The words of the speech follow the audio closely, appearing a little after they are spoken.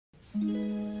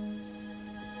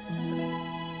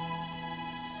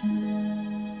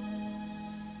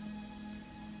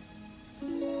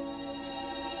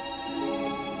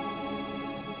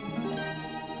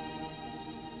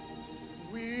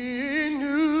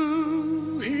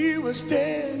Was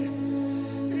dead,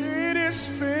 it is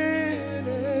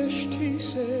finished, he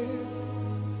said,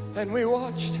 and we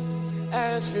watched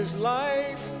as his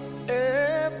life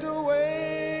ebbed away.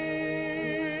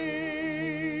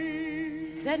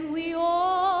 Then we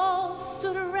all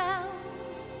stood around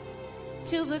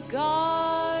till the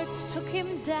guards took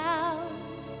him down.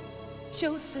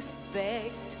 Joseph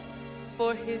begged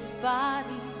for his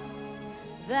body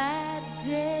that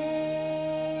day.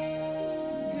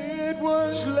 It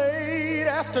was late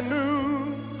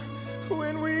afternoon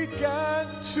when we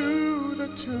got to the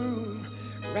tomb,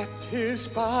 wrapped his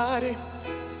body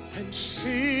and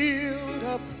sealed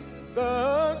up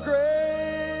the grave.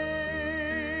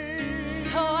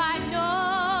 So I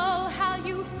know how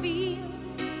you feel.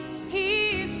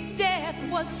 His death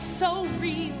was so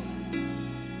real.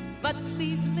 But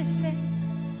please listen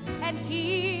and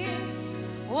hear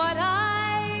what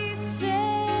I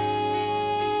say.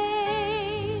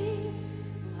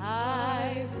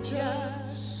 I've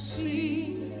just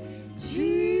seen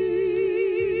Jesus.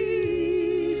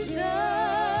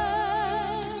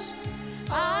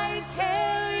 I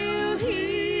tell you,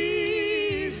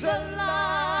 he's alive.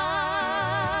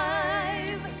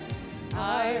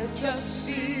 I've just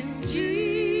seen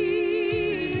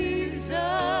Jesus,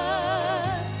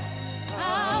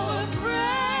 our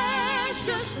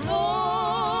precious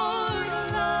Lord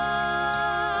alive.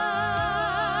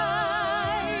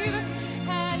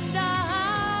 And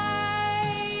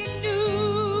I knew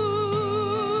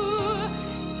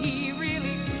he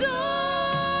really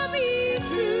saw me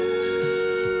too.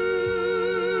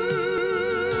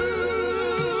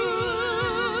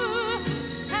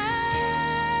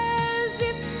 As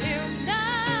if till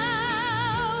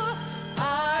now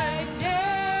I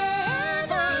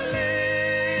never lived.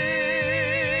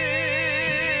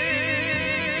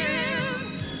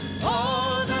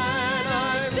 All that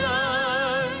I've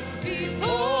done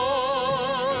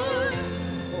before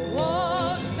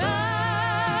won't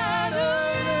matter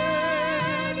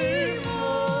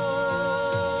anymore.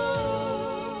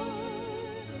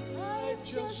 I've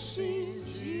just seen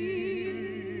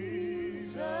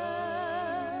Jesus,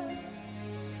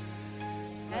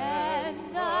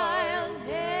 and I'll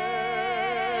never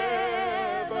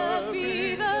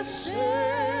be the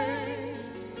same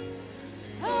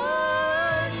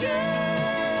again.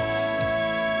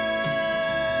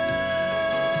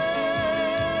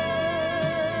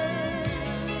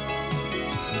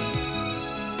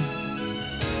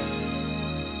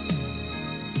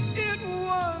 It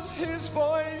was his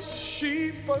voice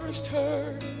she first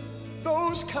heard,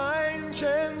 those kind,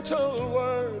 gentle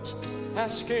words,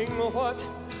 asking what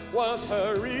was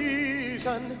her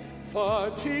reason for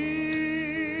tears.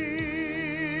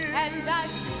 And I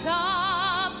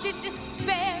sobbed in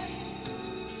despair,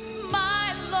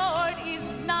 my Lord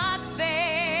is not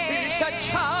there. He said,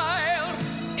 "Child,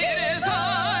 it is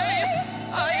I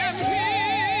am here.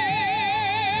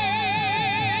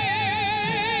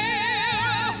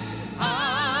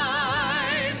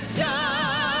 I've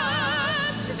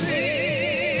just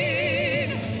seen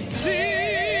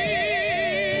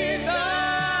Jesus.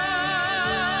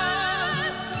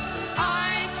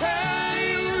 I tell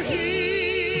you,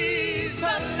 he's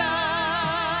alive.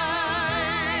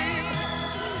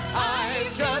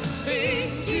 I've just seen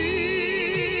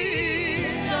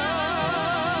Jesus,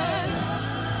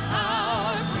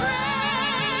 our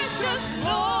precious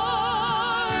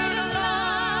Lord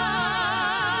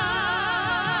alive.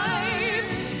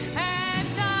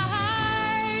 And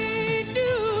I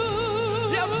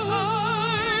knew, yes, I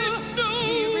knew,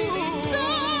 he really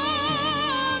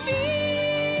saw me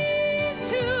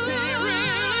too. He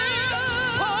really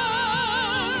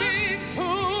saw me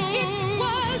too. It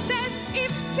was as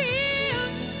if till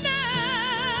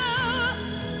now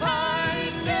I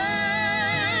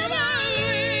never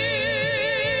lived.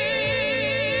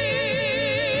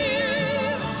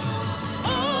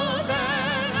 All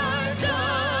that I've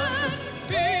done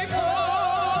before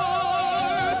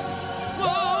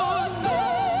won't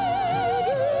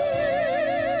matter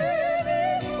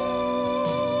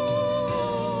anymore.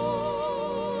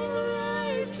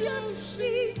 I just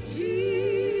see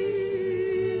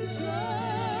Jesus.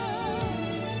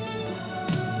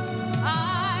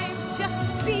 I've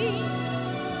just seen